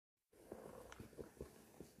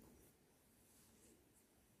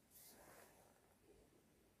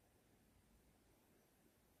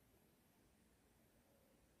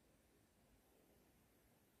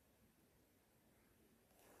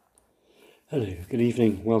Hello, good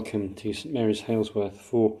evening. Welcome to St Mary's Halesworth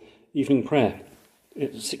for evening prayer.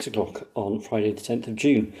 It's 6 o'clock on Friday the 10th of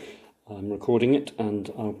June. I'm recording it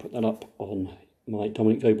and I'll put that up on my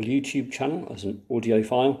Dominic Doble YouTube channel as an audio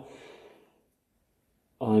file.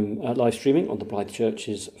 I'm live streaming on the Blythe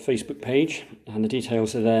Church's Facebook page, and the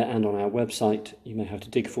details are there and on our website. You may have to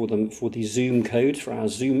dig for them for the Zoom code for our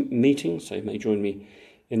Zoom meeting, so you may join me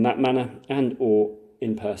in that manner and or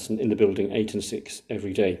in person in the building 8 and 6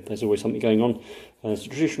 every day. There's always something going on. There's a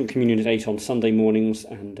traditional communion at 8 on Sunday mornings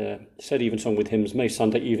and said evensong with hymns most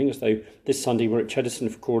Sunday evenings, though this Sunday we're at Cheddiston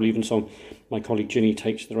for choral evensong. My colleague Ginny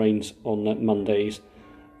takes the reins on Mondays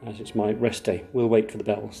as it's my rest day. We'll wait for the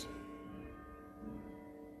bells.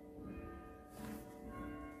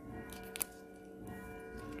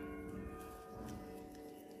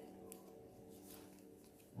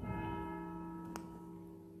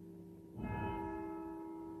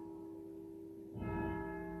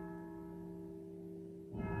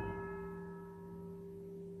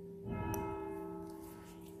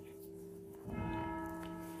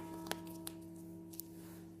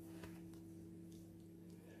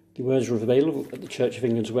 The words are available at the Church of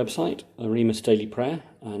England's website, Remus Daily Prayer,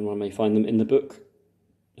 and one may find them in the book,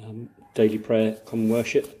 Daily Prayer, Common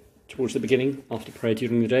Worship, towards the beginning, after prayer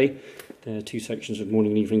during the day. There are two sections of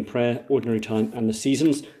morning and evening prayer, ordinary time and the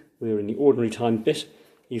seasons. We're in the ordinary time bit,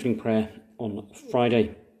 evening prayer on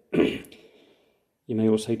Friday. You may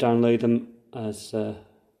also download them as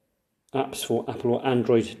apps for Apple or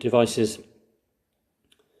Android devices.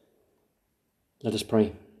 Let us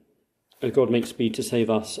pray. O God, make speed to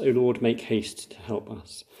save us. O Lord, make haste to help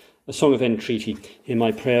us. A song of entreaty. Hear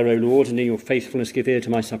my prayer, O Lord, and in your faithfulness give ear to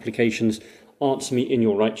my supplications. Answer me in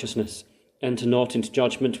your righteousness. Enter not into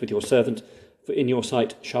judgment with your servant, for in your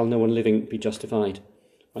sight shall no one living be justified.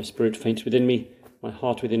 My spirit faints within me, my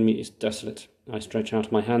heart within me is desolate. I stretch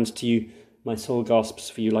out my hands to you, my soul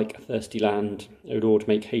gasps for you like a thirsty land. O Lord,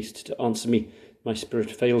 make haste to answer me. My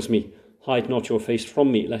spirit fails me. Hide not your face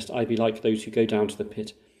from me, lest I be like those who go down to the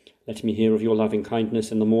pit. Let me hear of your loving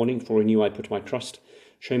kindness in the morning, for in you I put my trust.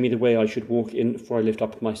 Show me the way I should walk in, for I lift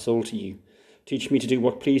up my soul to you. Teach me to do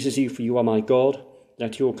what pleases you, for you are my God.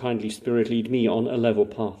 Let your kindly spirit lead me on a level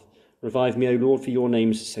path. Revive me, O Lord, for your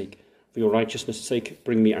name's sake. For your righteousness' sake,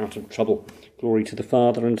 bring me out of trouble. Glory to the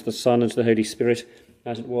Father, and to the Son, and to the Holy Spirit,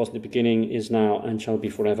 as it was in the beginning, is now, and shall be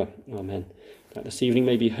forever. Amen. That this evening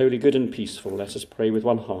may be holy, good, and peaceful. Let us pray with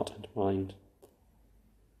one heart and mind.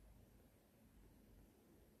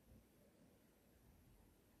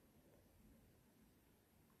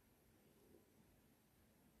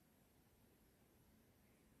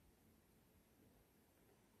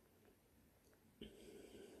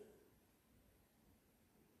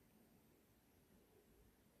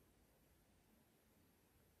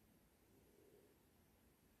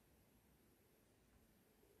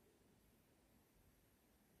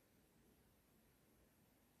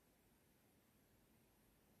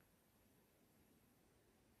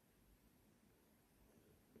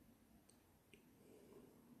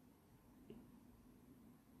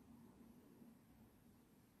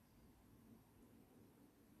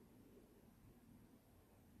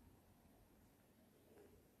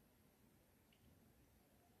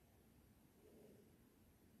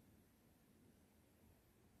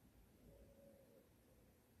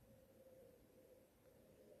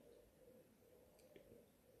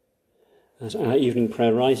 As our evening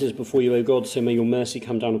prayer rises before you, O God, so may your mercy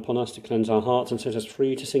come down upon us to cleanse our hearts and set us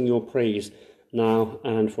free to sing your praise now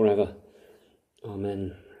and forever.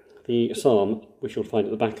 Amen. The psalm, which you'll find at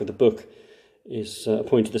the back of the book, is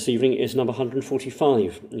appointed this evening, is number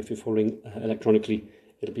 145. If you're following electronically,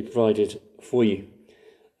 it'll be provided for you.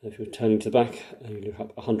 If you're turning to the back, you look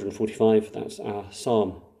up 145, that's our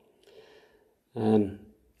psalm.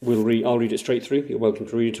 I'll read it straight through. You're welcome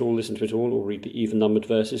to read it all, listen to it all, or read the even-numbered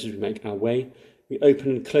verses as we make our way. We open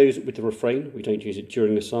and close it with the refrain. We don't use it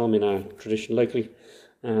during the psalm in our tradition locally,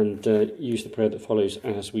 and use the prayer that follows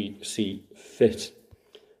as we see fit.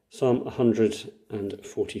 Psalm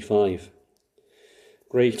 145.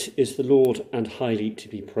 Great is the Lord and highly to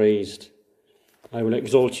be praised. I will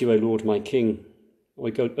exalt you, O Lord my King, O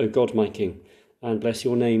God my King, and bless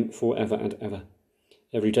your name for ever and ever.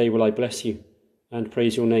 Every day will I bless you, and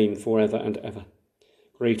praise your name for ever and ever.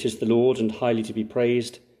 Great is the Lord, and highly to be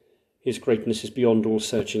praised. His greatness is beyond all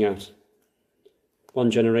searching out.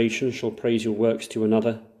 One generation shall praise your works to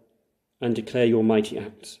another, and declare your mighty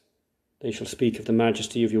acts. They shall speak of the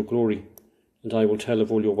majesty of your glory, and I will tell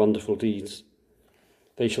of all your wonderful deeds.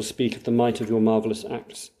 They shall speak of the might of your marvellous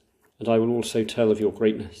acts, and I will also tell of your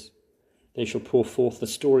greatness. They shall pour forth the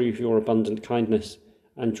story of your abundant kindness,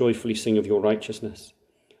 and joyfully sing of your righteousness.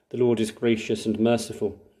 The Lord is gracious and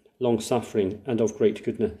merciful, long-suffering and of great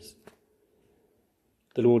goodness.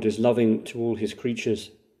 The Lord is loving to all his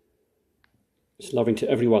creatures. Is loving to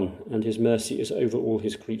everyone, and his mercy is over all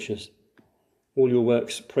his creatures. All your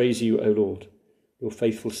works praise you, O Lord. Your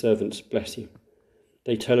faithful servants bless you.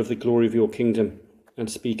 They tell of the glory of your kingdom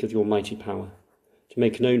and speak of your mighty power, to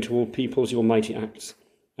make known to all peoples your mighty acts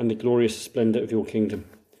and the glorious splendour of your kingdom.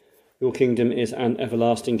 Your kingdom is an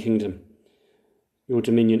everlasting kingdom. Your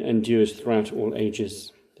dominion endures throughout all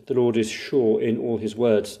ages. The Lord is sure in all his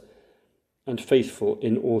words and faithful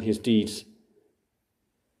in all his deeds.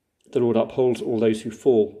 The Lord upholds all those who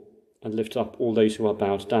fall and lifts up all those who are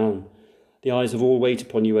bowed down. The eyes of all wait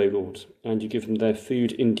upon you, O Lord, and you give them their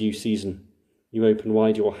food in due season. You open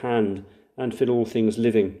wide your hand and fill all things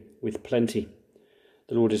living with plenty.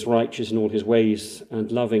 The Lord is righteous in all his ways and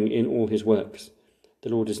loving in all his works. The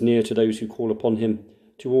Lord is near to those who call upon him,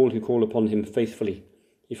 to all who call upon him faithfully.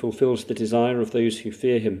 He fulfills the desire of those who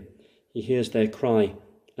fear him. He hears their cry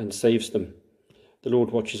and saves them. The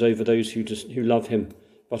Lord watches over those who love him,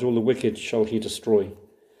 but all the wicked shall he destroy.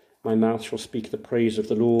 My mouth shall speak the praise of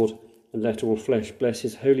the Lord, and let all flesh bless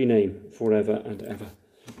his holy name forever and ever.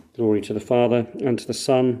 Glory to the Father, and to the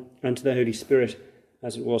Son, and to the Holy Spirit,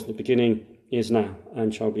 as it was in the beginning, is now,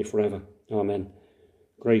 and shall be forever. Amen.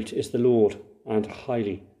 Great is the Lord, and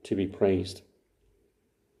highly to be praised.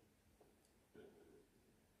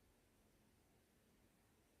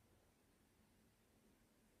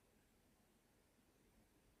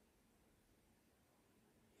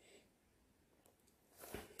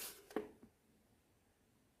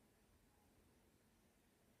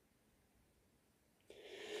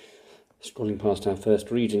 Scrolling past our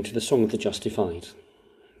first reading to the Song of the Justified,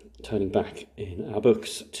 turning back in our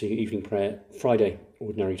books to evening prayer, Friday,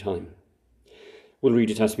 ordinary time. We'll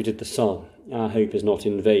read it as we did the Psalm. Our hope is not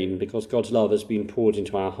in vain, because God's love has been poured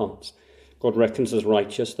into our hearts. God reckons as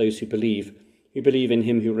righteous those who believe in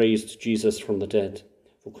him who raised Jesus from the dead.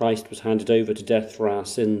 For Christ was handed over to death for our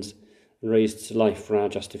sins and raised to life for our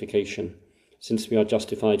justification. Since we are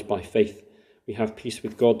justified by faith, we have peace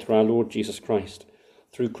with God through our Lord Jesus Christ.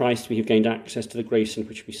 Through Christ we have gained access to the grace in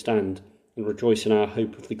which we stand and rejoice in our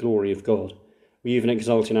hope of the glory of God. We even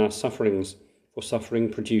exult in our sufferings, for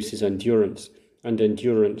suffering produces endurance, and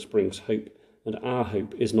endurance brings hope, and our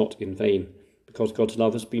hope is not in vain, because God's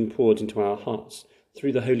love has been poured into our hearts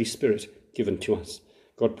through the Holy Spirit given to us.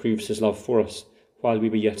 God proves his love for us. While we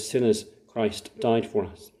were yet sinners, Christ died for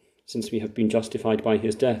us. Since we have been justified by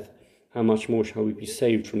his death, how much more shall we be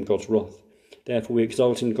saved from God's wrath? Therefore we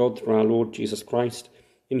exult in God through our Lord Jesus Christ,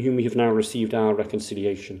 in whom we have now received our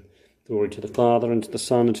reconciliation. Glory to the Father, and to the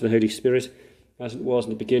Son, and to the Holy Spirit, as it was in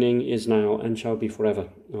the beginning, is now, and shall be forever.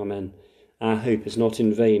 Amen. Our hope is not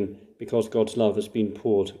in vain, because God's love has been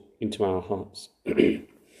poured into our hearts.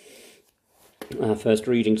 Our first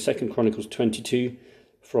reading, 2 Chronicles 22,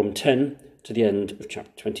 from 10 to the end of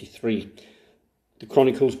chapter 23. The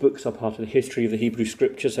Chronicles books are part of the history of the Hebrew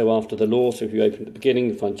Scripture, so after the law, so if you open at the beginning,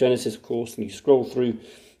 you find Genesis, of course, and you scroll through,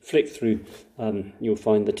 flick through, you'll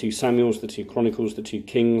find the 2 Samuels, the 2 Chronicles, the 2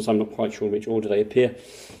 Kings. I'm not quite sure in which order they appear,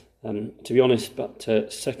 to be honest, but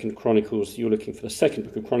 2 Chronicles, you're looking for the second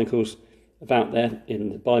book of Chronicles, about there in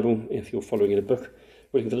the Bible, if you're following in a book.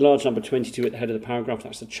 We're looking for the large number 22 at the head of the paragraph,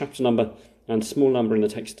 that's the chapter number, and small number in the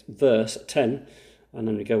text, verse 10, and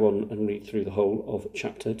then we go on and read through the whole of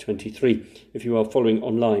chapter 23. If you are following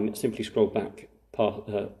online, simply scroll back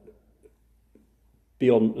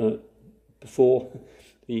before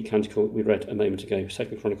the canticle we read a moment ago, 2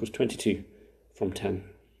 Chronicles 22 from 10.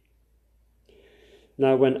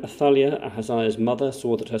 Now when Athaliah, Ahaziah's mother,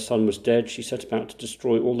 saw that her son was dead, she set about to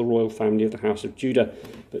destroy all the royal family of the house of Judah.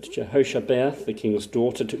 But Jehoshabeath, the king's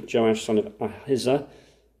daughter, took Joash, son of Ahaziah,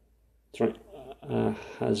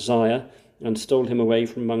 and stole him away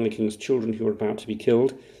from among the king's children who were about to be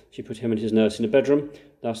killed. She put him and his nurse in a bedroom.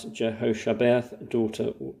 Thus Jehoshabeath,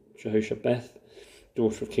 daughter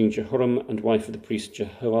of King Jehoram and wife of the priest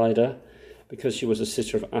Jehoiada, because she was a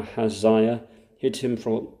sister of Ahaziah, hid him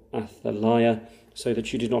from Athaliah, so that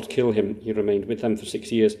she did not kill him. He remained with them for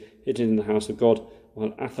 6 years, hidden in the house of God,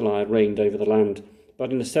 while Athaliah reigned over the land.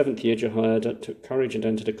 But in the 7th year Jehoiada took courage and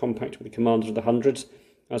entered a compact with the commanders of the hundreds,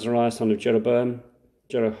 Azariah son of Jeroham,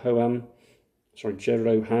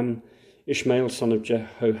 Ishmael son of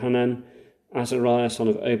Jehohanan, Azariah son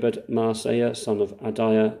of Obed, Maaseiah son of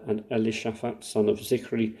Adiah, and Elishaphat son of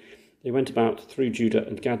Zichri. They went about through Judah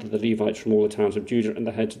and gathered the Levites from all the towns of Judah and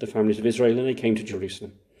the heads of the families of Israel, and they came to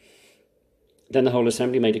Jerusalem. Then the whole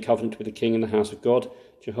assembly made a covenant with the king in the house of God.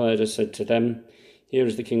 Jehoiada said to them, "Here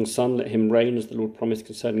is the king's son, let him reign as the Lord promised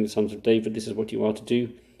concerning the sons of David. This is what you are to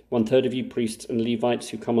do. 1/3 of you priests and Levites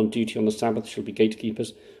who come on duty on the Sabbath shall be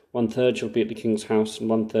gatekeepers. 1/3 shall be at the king's house, and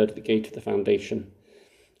 1/3 at the gate of the foundation.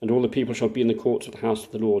 And all the people shall be in the courts of the house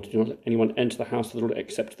of the Lord. Do not let anyone enter the house of the Lord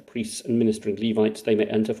except the priests and ministering Levites. They may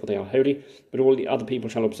enter, for they are holy, but all the other people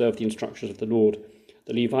shall observe the instructions of the Lord.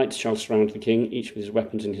 The Levites shall surround the king, each with his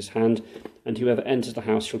weapons in his hand, and whoever enters the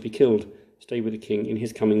house shall be killed. Stay with the king in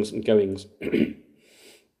his comings and goings.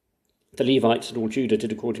 The Levites and all Judah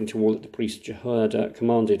did according to all that the priest Jehoiada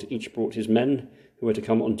commanded. Each brought his men who were to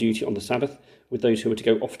come on duty on the Sabbath, with those who were to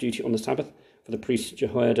go off duty on the Sabbath. For the priest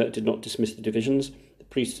Jehoiada did not dismiss the divisions. The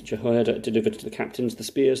priest Jehoiada delivered to the captains the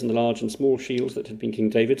spears and the large and small shields that had been King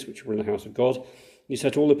David's, which were in the house of God. He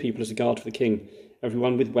set all the people as a guard for the king,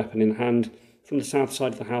 everyone with weapon in hand, from the south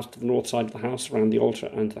side of the house to the north side of the house, around the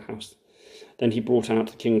altar and the house. Then he brought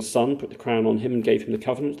out the king's son, put the crown on him, and gave him the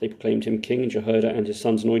covenant. They proclaimed him king, and Jehoiada and his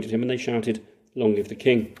sons anointed him, and they shouted, "Long live the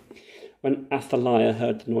king." When Athaliah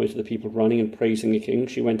heard the noise of the people running and praising the king,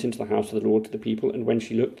 she went into the house of the Lord to the people, and when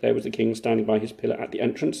she looked, there was the king standing by his pillar at the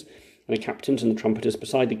entrance, and the captains and the trumpeters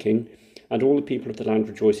beside the king, and all the people of the land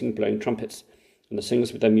rejoicing, blowing trumpets, and the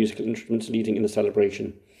singers with their musical instruments leading in the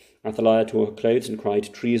celebration. Athaliah tore her clothes and cried,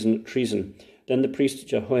 "Treason, treason." Then the priest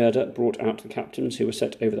Jehoiada brought out the captains who were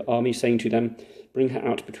set over the army, saying to them, "Bring her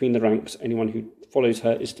out between the ranks. Anyone who follows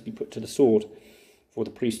her is to be put to the sword." For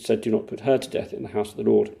the priest said, "Do not put her to death in the house of the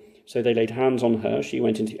Lord." So they laid hands on her. She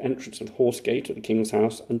went into the entrance of the horse gate of the king's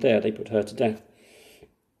house, and there they put her to death.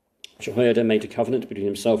 Jehoiada made a covenant between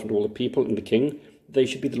himself and all the people and the king. They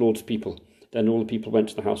should be the Lord's people. Then all the people went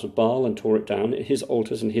to the house of Baal and tore it down. His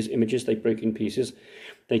altars and his images they broke in pieces.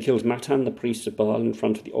 They killed Mattan, the priest of Baal, in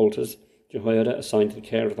front of the altars. Jehoiada assigned the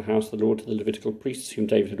care of the house of the Lord to the Levitical priests, whom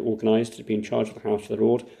David had organized to be in charge of the house of the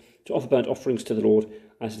Lord, to offer burnt offerings to the Lord,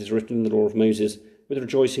 as it is written in the law of Moses, with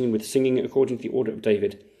rejoicing and with singing according to the order of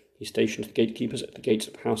David. He stationed the gatekeepers at the gates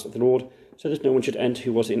of the house of the Lord, so that no one should enter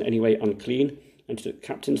who was in any way unclean, and to the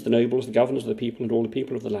captains, the nobles, the governors of the people, and all the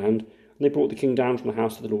people of the land. And they brought the king down from the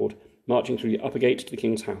house of the Lord, marching through the upper gate to the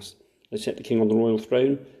king's house. They set the king on the royal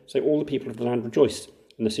throne, so all the people of the land rejoiced,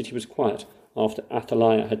 and the city was quiet after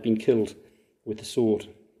Athaliah had been killed with the sword.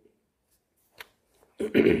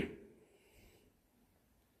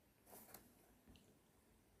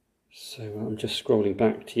 So I'm just scrolling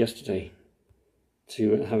back to yesterday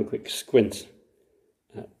to have a quick squint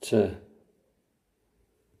at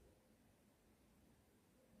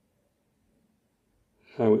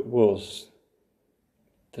how it was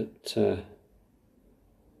that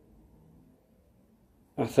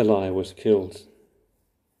Athaliah was killed.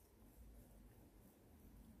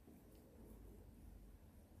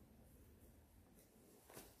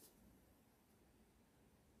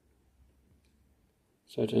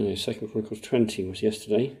 So I don't know, 2 Chronicles 20 was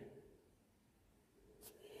yesterday.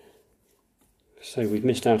 So we've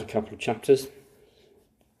missed out a couple of chapters,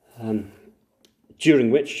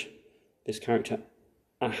 during which this character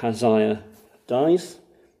Ahaziah dies,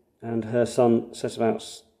 and her son sets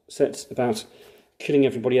about killing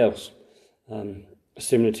everybody else,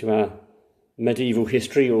 similar to our medieval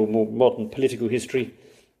history or more modern political history.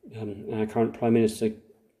 Our current Prime Minister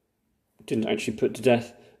didn't actually put to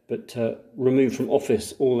death, but removed from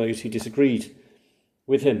office all those who disagreed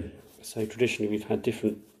with him. So traditionally we've had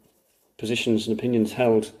different positions and opinions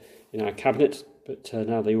held in our cabinet, but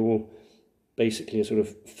now they all basically are sort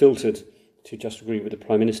of filtered to just agree with the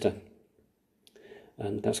Prime Minister.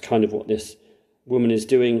 And that's kind of what this woman is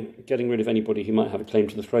doing, getting rid of anybody who might have a claim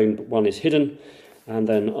to the throne, but one is hidden. And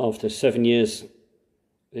then after 7 years,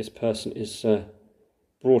 this person is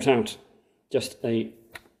brought out, just a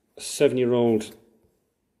 7-year-old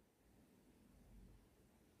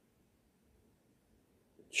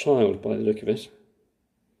child by the look of it.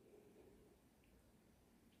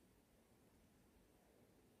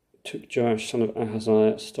 Took Joash, son of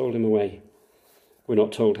Ahaziah, stole him away. We're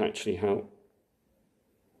not told actually how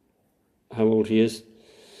old he is,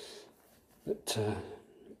 but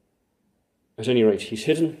at any rate, he's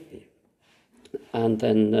hidden. And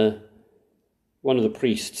then one of the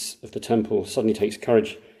priests of the temple suddenly takes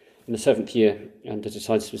courage in the 7th year and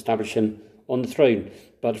decides to establish him on the throne.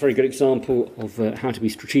 But a very good example of how to be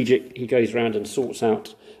strategic. He goes around and sorts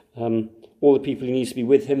out all the people he needs to be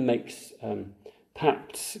with him, makes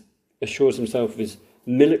pacts, assures himself of his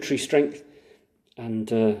military strength, and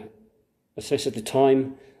assesses the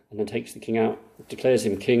time, and then takes the king out, declares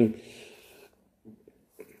him king,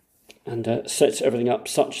 and sets everything up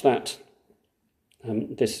such that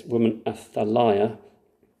this woman Athaliah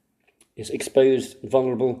is exposed,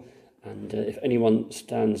 vulnerable, and if anyone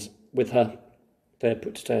stands with her, they're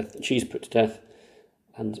put to death. She's put to death,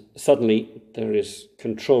 and suddenly there is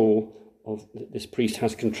control this priest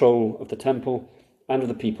has control of the temple and of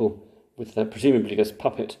the people, with presumably this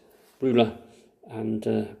puppet ruler,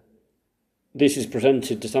 and this is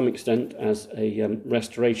presented to some extent as a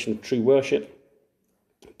restoration of true worship,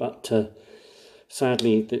 but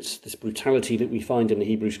sadly this brutality that we find in the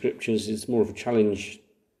Hebrew Scriptures is more of a challenge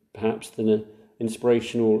perhaps than an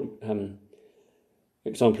inspirational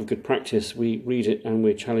example of good practice. We read it and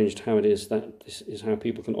we're challenged how it is that this is how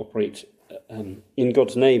people can operate in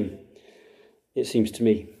God's name, it seems to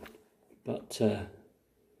me. But I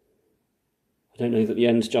don't know that the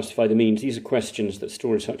ends justify the means. These are questions that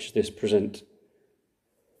stories such as this present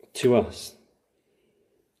to us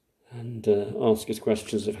and ask us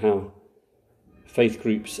questions of how faith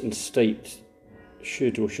groups and state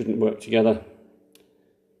should or shouldn't work together.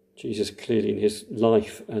 Jesus clearly in his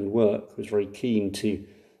life and work was very keen to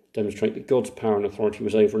demonstrate that God's power and authority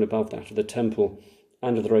was over and above that of the temple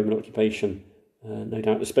and of the Roman occupation, no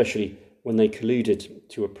doubt especially when they colluded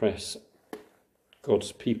to oppress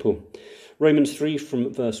God's people. Romans 3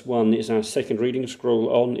 from verse 1 is our second reading. Scroll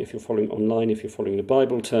on if you're following online. If you're following the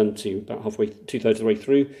Bible, turn to about two-thirds of the way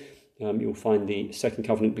through. You'll find the second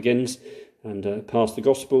covenant begins, and past the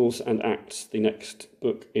Gospels and Acts, the next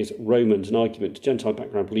book is Romans, an argument to Gentile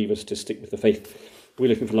background believers to stick with the faith. We're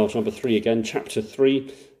looking for large number 3 again, chapter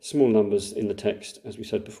 3, small numbers in the text, as we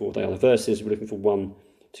said before. They are the verses. We're looking for 1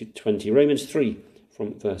 to 20. Romans 3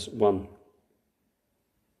 from verse 1.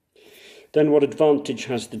 Then what advantage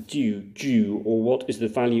has the Jew, or what is the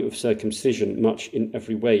value of circumcision? Much in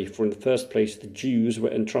every way. For in the first place the Jews were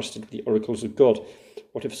entrusted with the oracles of God.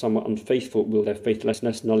 What if some were unfaithful? Will their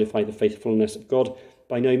faithlessness nullify the faithfulness of God?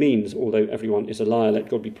 By no means. Although everyone is a liar, let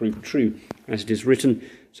God be proved true, as it is written,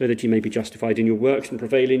 so that you may be justified in your works and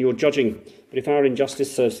prevail in your judging. But if our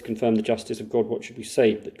injustice serves to confirm the justice of God, what should we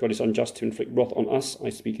say? That God is unjust to inflict wrath on us? I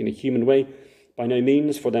speak in a human way. By no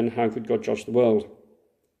means, for then how could God judge the world?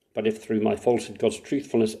 But if through my falsehood God's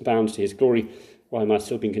truthfulness abounds to his glory, why am I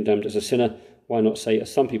still being condemned as a sinner? Why not say,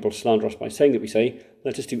 as some people slander us by saying that we say,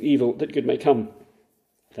 let us do evil that good may come?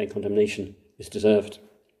 Their condemnation is deserved.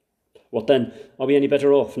 What then? Are we any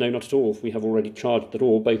better off? No, not at all. For we have already charged that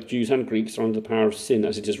all, both Jews and Greeks, are under the power of sin,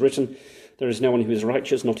 as it is written, there is no one who is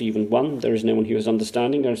righteous, not even one. There is no one who has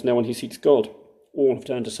understanding. There is no one who seeks God. All have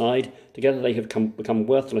turned aside. Together they have become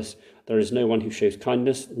worthless. There is no one who shows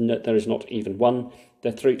kindness. No, there is not even one.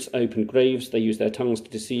 Their throats open graves. They use their tongues to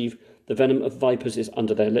deceive. The venom of vipers is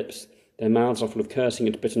under their lips. Their mouths are full of cursing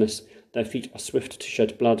and bitterness. Their feet are swift to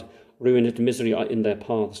shed blood. Ruin and misery are in their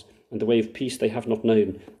paths, and the way of peace they have not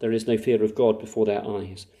known. There is no fear of God before their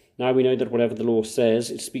eyes. Now we know that whatever the law says,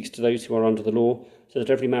 it speaks to those who are under the law, so that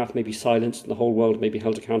every mouth may be silenced and the whole world may be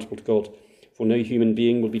held accountable to God. For no human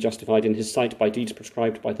being will be justified in his sight by deeds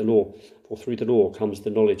prescribed by the law, for through the law comes the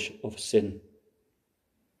knowledge of sin.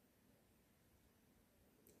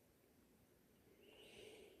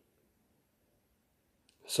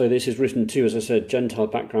 So this is written to, as I said, Gentile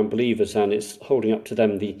background believers, and it's holding up to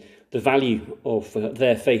them the value of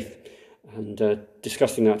their faith and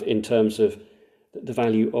discussing that in terms of the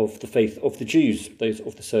value of the faith of the Jews, those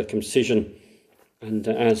of the circumcision. And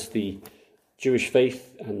as the Jewish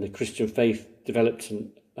faith and the Christian faith developed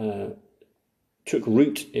and took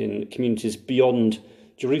root in communities beyond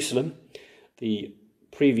Jerusalem, the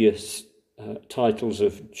previous titles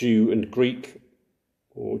of Jew and Greek,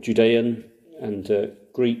 or Judean and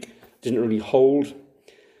Greek, didn't really hold,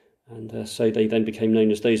 and so they then became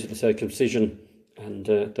known as those of the circumcision and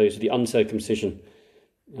those of the uncircumcision.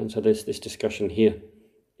 And so there's this discussion here.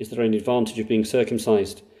 Is there any advantage of being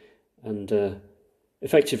circumcised? And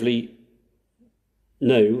effectively,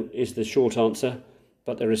 no is the short answer,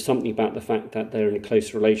 but there is something about the fact that they're in a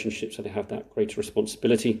close relationship, so they have that greater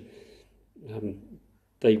responsibility.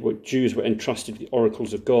 Jews were entrusted with the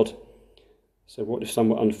oracles of God. So what if some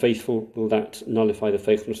were unfaithful? Will that nullify the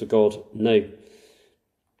faithfulness of God? No.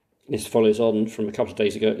 This follows on from a couple of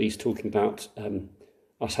days ago, at least, talking about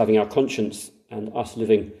us having our conscience and us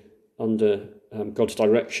living under God's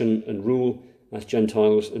direction and rule as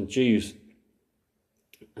Gentiles and Jews.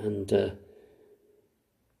 And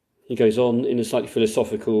he goes on in a slightly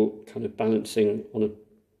philosophical kind of balancing on a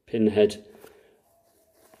pinhead.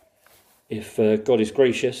 If God is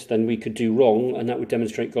gracious, then we could do wrong, and that would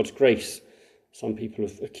demonstrate God's grace. Some people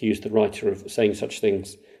have accused the writer of saying such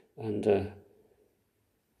things, and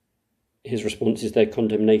his response is their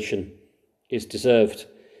condemnation is deserved.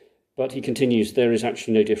 But he continues, there is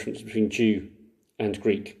actually no difference between Jew and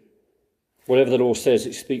Greek. Whatever the law says,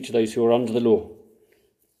 it speaks to those who are under the law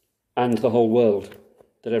and the whole world,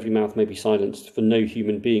 that every mouth may be silenced, for no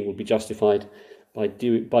human being will be justified by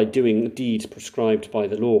doing deeds prescribed by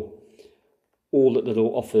the law. All that the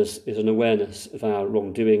law offers is an awareness of our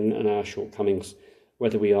wrongdoing and our shortcomings,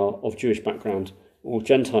 whether we are of Jewish background or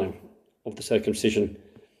Gentile, of the circumcision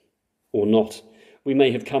or not. We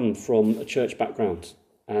may have come from a church background,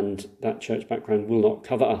 and that church background will not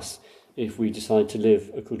cover us if we decide to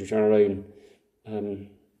live according to our own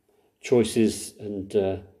choices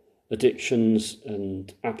and addictions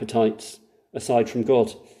and appetites aside from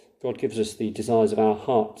God. God gives us the desires of our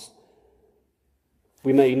hearts.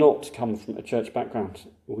 We may not come from a church background,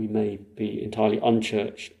 or we may be entirely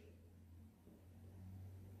unchurched.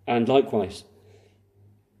 And likewise,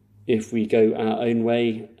 if we go our own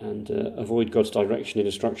way and avoid God's direction and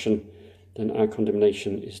instruction, then our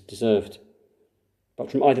condemnation is deserved. But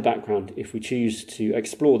from either background, if we choose to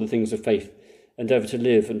explore the things of faith, endeavour to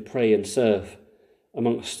live and pray and serve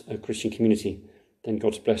amongst a Christian community, then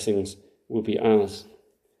God's blessings will be ours.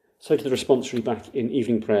 So to the responsory back in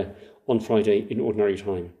evening prayer on Friday in ordinary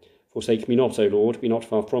time. Forsake me not, O Lord, be not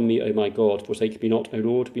far from me, O my God. Forsake me not, O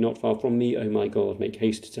Lord, be not far from me, O my God. Make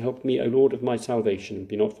haste to help me, O Lord of my salvation.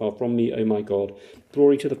 Be not far from me, O my God.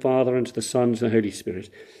 Glory to the Father, and to the Son, and to the Holy Spirit.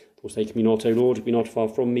 Forsake me not, O Lord, be not far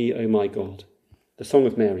from me, O my God. The Song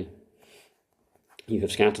of Mary. You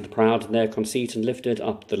have scattered the proud in their conceit and lifted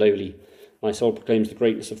up the lowly. My soul proclaims the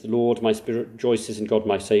greatness of the Lord. My spirit rejoices in God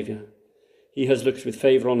my Saviour. He has looked with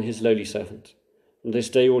favour on his lowly servant. From this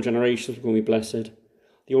day all generations will call me blessed.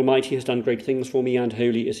 The Almighty has done great things for me, and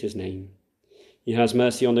holy is his name. He has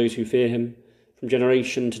mercy on those who fear him, from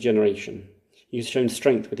generation to generation. He has shown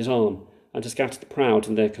strength with his arm, and has scattered the proud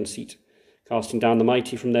in their conceit, casting down the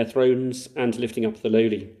mighty from their thrones, and lifting up the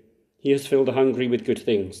lowly. He has filled the hungry with good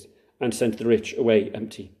things, and sent the rich away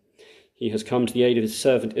empty. He has come to the aid of his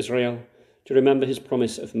servant Israel, to remember his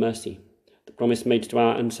promise of mercy, the promise made to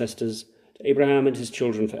our ancestors, to Abraham and his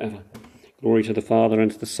children forever. Glory to the Father,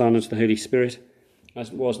 and to the Son, and to the Holy Spirit, as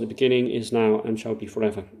it was in the beginning, is now, and shall be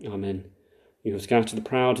forever. Amen. You have scattered the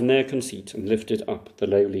proud in their conceit, and lifted up the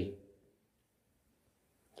lowly.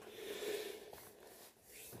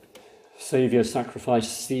 Saviour's sacrifice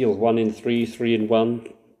seal, 1 in 3, 3 in 1.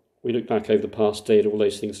 We look back over the past day at all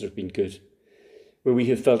those things that have been good, where we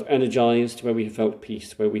have felt energised, where we have felt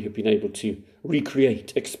peace, where we have been able to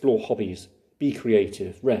recreate, explore hobbies, be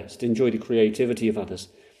creative, rest, enjoy the creativity of others,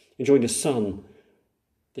 enjoy the sun,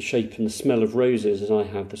 the shape and the smell of roses, as I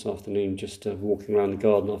have this afternoon, just walking around the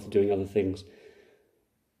garden after doing other things.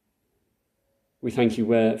 We thank you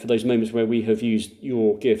for those moments where we have used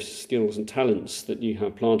your gifts, skills and talents that you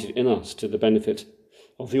have planted in us to the benefit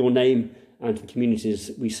of your name and the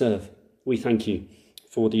communities we serve. We thank you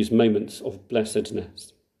for these moments of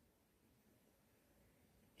blessedness.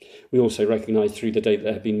 We also recognise through the day that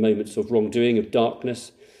there have been moments of wrongdoing, of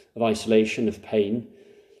darkness, of isolation, of pain,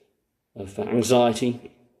 of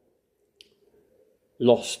anxiety,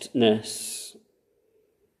 lostness,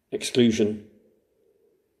 exclusion,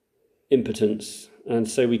 impotence. And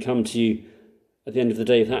so we come to you at the end of the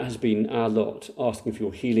day, if that has been our lot, asking for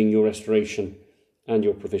your healing, your restoration and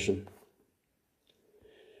your provision.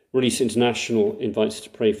 Release International invites us to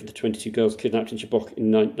pray for the 22 girls kidnapped in Chibok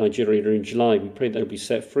in Nigeria in July. We pray they'll be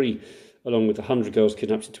set free, along with the 100 girls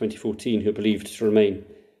kidnapped in 2014 who are believed to remain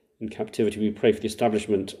in captivity. We pray for the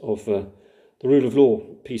establishment of the rule of law,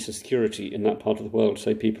 peace and security in that part of the world,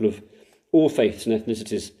 so people of all faiths and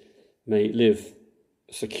ethnicities may live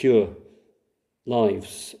secure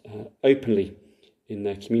lives openly in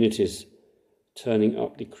their communities. Turning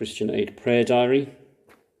up the Christian Aid prayer diary.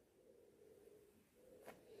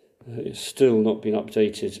 It's still not been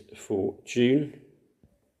updated for June.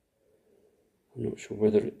 I'm not sure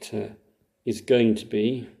whether it is going to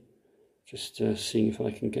be. Just seeing if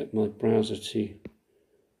I can get my browser to...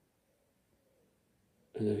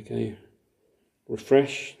 There we go.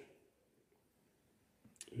 Refresh.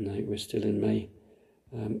 No, we're still in May.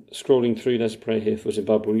 Scrolling through, there's a prayer here for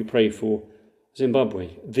Zimbabwe. We pray for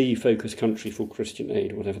Zimbabwe, the focus country for Christian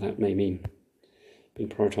aid, whatever that may mean. Being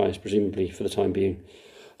prioritised, presumably, for the time being.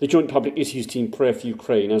 The Joint Public Issues Team Prayer for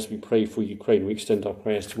Ukraine. As we pray for Ukraine, we extend our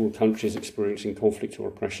prayers to all countries experiencing conflict or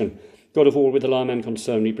oppression. God of all, with alarm and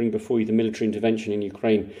concern, we bring before you the military intervention in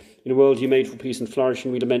Ukraine. In a world you made for peace and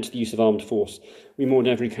flourishing, we lament the use of armed force. We mourn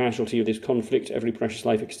every casualty of this conflict, every precious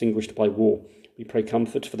life extinguished by war. We pray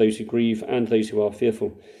comfort for those who grieve and those who are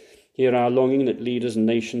fearful. Hear our longing that leaders and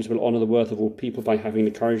nations will honour the worth of all people by having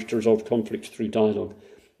the courage to resolve conflict through dialogue.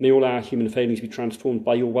 May all our human failings be transformed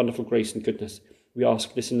by your wonderful grace and goodness. We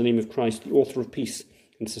ask this in the name of Christ, the author of peace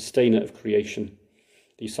and sustainer of creation.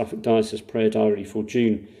 The Suffolk Diocese Prayer Diary for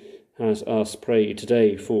June has us pray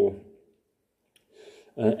today for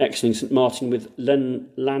Exning St Martin with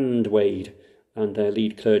Landwade and their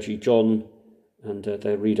lead clergy John and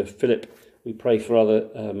their reader Philip, We pray for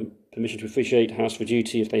other permission to officiate, house for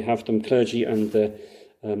duty if they have them, clergy and the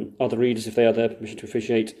other readers if they are there, permission to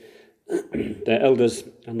officiate, their elders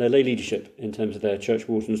and their lay leadership in terms of their church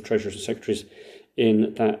wardens, treasurers and secretaries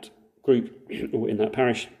in that group or in that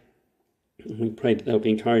parish. And we pray that they'll be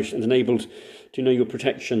encouraged and enabled to know your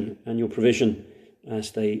protection and your provision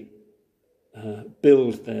as they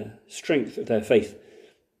build their strength of their faith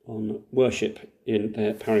on worship in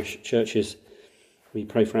their parish churches. We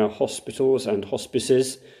pray for our hospitals and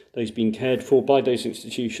hospices, those being cared for by those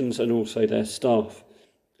institutions, and also their staff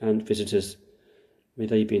and visitors. May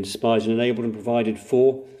they be inspired and enabled and provided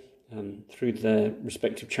for through their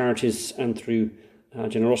respective charities and through our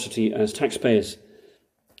generosity as taxpayers.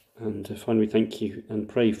 And finally, thank you and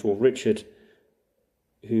pray for Richard,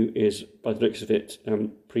 who is, by the looks of it,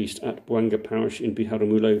 priest at Bwanga Parish in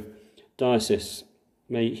Biharamulo Diocese.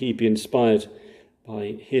 May he be inspired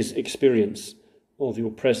by his experience of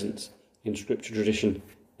your presence in scripture, tradition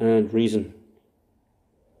and reason.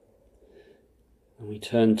 And we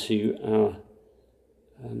turn to our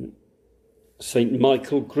St.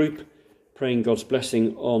 Michael group, praying God's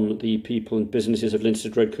blessing on the people and businesses of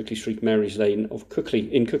Linstead Road, Cookley Street, Mary's Lane of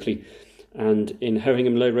Cookley, and in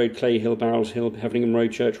Heveringham Low Road, Clay Hill, Barrels Hill, Heveringham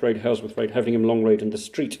Road, Church Road, Hellsworth Road, Heveringham Long Road and the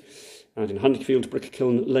Street, and in Huntingfield,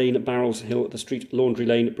 Brickekiln Lane, Barrels Hill, the Street, Laundry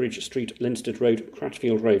Lane, Bridge Street, Linstead Road,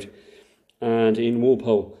 Cratfield Road, and in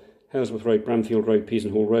Walpole, Hellsworth Road, Bramfield Road,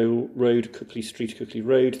 Peasenhall Road, Cookley Street, Cookley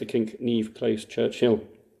Road, the Kink, Neve Close, Church Hill.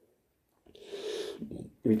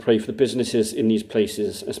 We pray for the businesses in these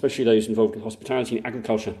places, especially those involved in hospitality and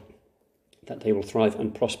agriculture, that they will thrive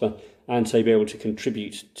and prosper and so be able to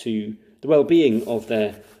contribute to the well-being of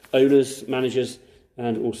their owners, managers,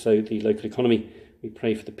 and also the local economy. We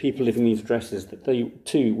pray for the people living in these addresses, that they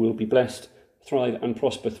too will be blessed, thrive and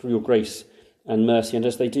prosper through your grace and mercy. And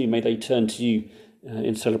as they do, may they turn to you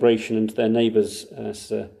in celebration and to their neighbours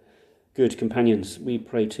as good companions. We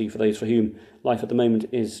pray too for those for whom life at the moment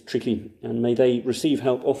is tricky, and may they receive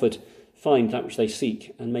help offered, find that which they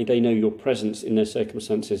seek, and may they know your presence in their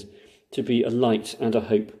circumstances to be a light and a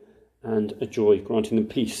hope and a joy, granting them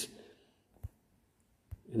peace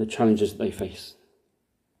in the challenges that they face.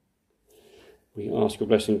 We ask your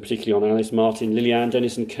blessing particularly on Alice, Martin, Lillian,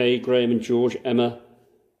 Dennis and Kay, Graham and George, Emma,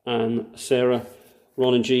 Anne, Sarah,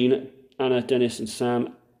 Ron and Jean, Anna, Dennis and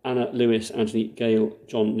Sam, Anna, Lewis, Anthony, Gail,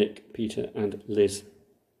 John, Nick, Peter and Liz.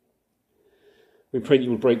 We pray that you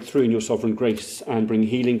will break through in your sovereign grace and bring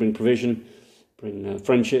healing, bring provision, bring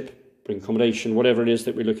friendship, bring accommodation, whatever it is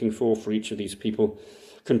that we're looking for each of these people.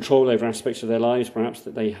 Control over aspects of their lives, perhaps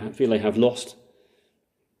that they feel they have lost.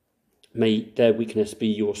 May their weakness be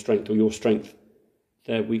your strength, or your strength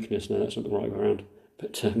their weakness. No, that's not the right way around.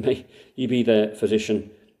 But may you be their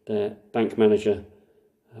physician, their bank manager,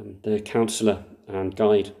 their counsellor and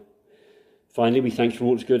guide. Finally, we thank you for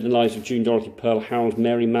all that's good in the lives of June, Dorothy, Pearl, Harold,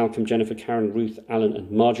 Mary, Malcolm, Jennifer, Karen, Ruth, Alan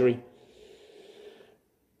and Marjorie.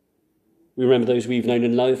 We remember those we've known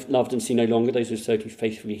and loved and see no longer, those who serve you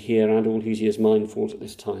faithfully here, and all whose ears mine falls at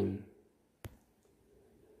this time.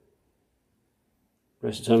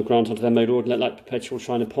 Rest eternal grant unto them, O Lord, and let light perpetual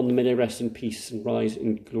shine upon them. May they rest in peace and rise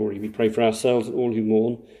in glory. We pray for ourselves and all who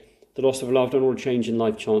mourn the loss of a loved one or a change in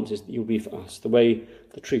life chances, that you will be for us the way,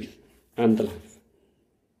 the truth and the life.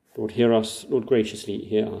 Lord, hear us. Lord, graciously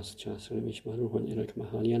hear us.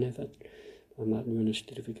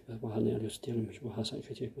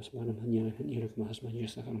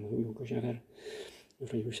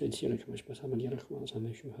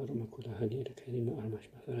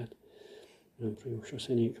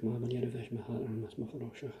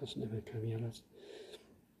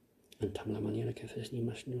 And tamla maniera che fes ni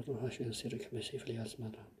mas nur roha shen sir che mesi fli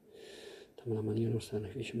asmara tamla maniera sana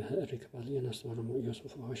fish me erik baliana sara mo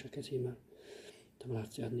yosuf roha che zima tamla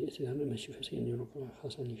tsiani tsiana mesi fes ni nur roha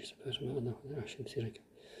hasan ni sepes ma ana ashen sir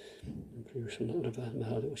and priyushna arba ma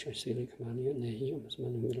hadu shay sir mani ne hi mas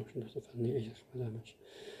man milo shna safani ay khalamas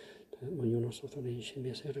man yonos safani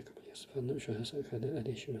shin sir ke bias fan sho hasa kada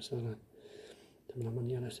adish masara tamla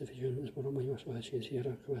maniera se fijon es boro ma yosuf shay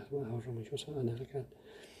sir ke ma hawra ma shosa ana lakat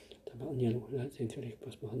تبع نيلو لا تنتريك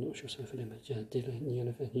بس بهنو شو سافر لما جادير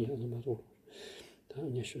نيلا فهني أنا مرو تا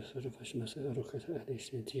نيشو صرفش مسا روكة أهليش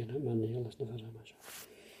تنتينا ما نيلا سنفر ماشا.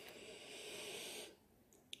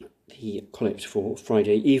 The collect for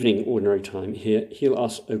Friday evening ordinary time here. Heal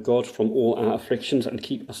us, O God, from all our afflictions and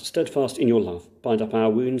keep us steadfast in your love. Bind up our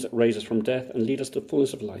wounds, raise us from death and lead us to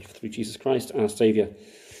fullness of life through Jesus Christ our Saviour.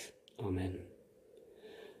 Amen.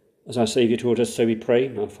 As our Saviour taught us, so we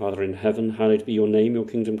pray. Our Father in heaven, hallowed be your name. Your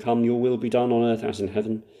kingdom come, your will be done on earth as in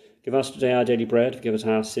heaven. Give us today our daily bread. Forgive us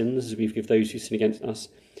our sins as we forgive those who sin against us.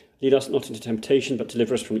 Lead us not into temptation, but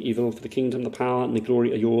deliver us from evil. For the kingdom, the power, and the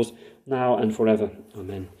glory are yours, now and forever.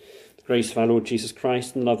 Amen. The grace of our Lord Jesus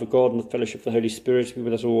Christ, and the love of God, and the fellowship of the Holy Spirit be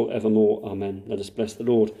with us all evermore. Amen. Let us bless the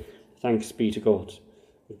Lord. Thanks be to God.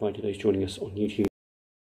 Goodbye to those joining us on YouTube.